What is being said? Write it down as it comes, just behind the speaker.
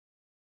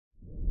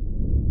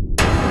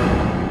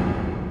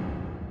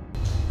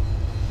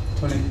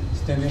Tony,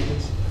 stand there,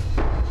 please.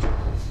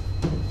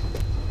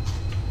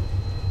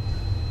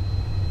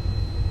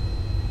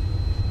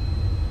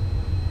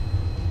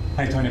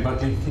 Hey, Tony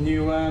Buckley, can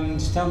you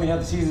just tell me how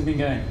the season's been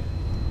going?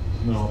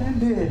 No, stand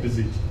there.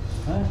 Busy.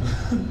 Huh?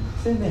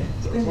 Stand there.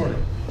 Stand there.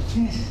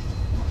 Yes.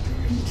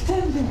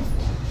 Stand there.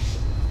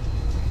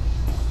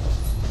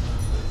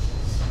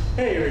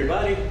 Hey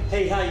everybody.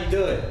 Hey, how you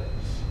doing?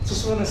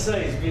 Just want to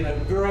say it's been a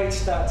great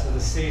start to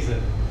the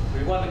season.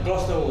 We won the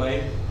Gloucester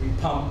away. We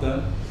pumped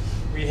them.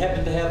 We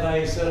happened to have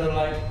a sort of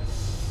like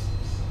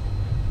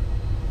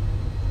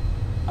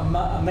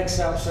a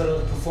mix-up sort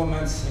of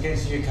performance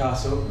against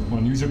Newcastle. Come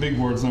on, use your big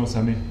words now,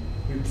 Sammy.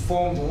 We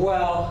performed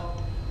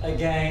well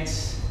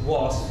against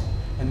Wasps,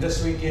 and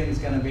this weekend is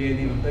going to be an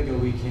even bigger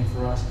weekend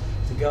for us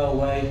to go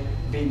away,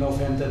 beat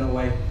Northampton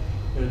away.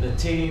 The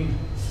team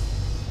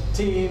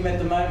at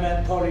the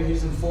moment, probably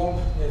who's in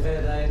form. They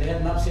had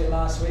an upset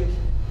last week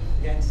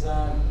against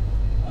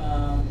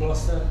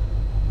Gloucester,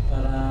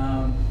 but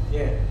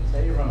yeah. So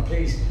everyone,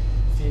 please,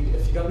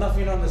 if you got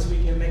nothing on this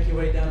weekend, make your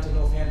way down to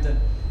Northampton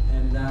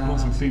and Come on,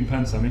 some clean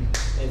pants, Sammy.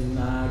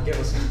 And give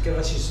us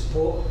your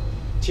support.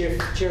 Cheer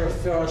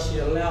for us,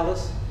 you allowed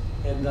us,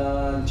 and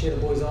cheer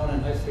the boys on,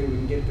 and hopefully we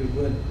can get a good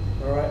win.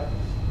 All right,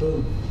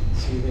 boom.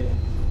 See you there.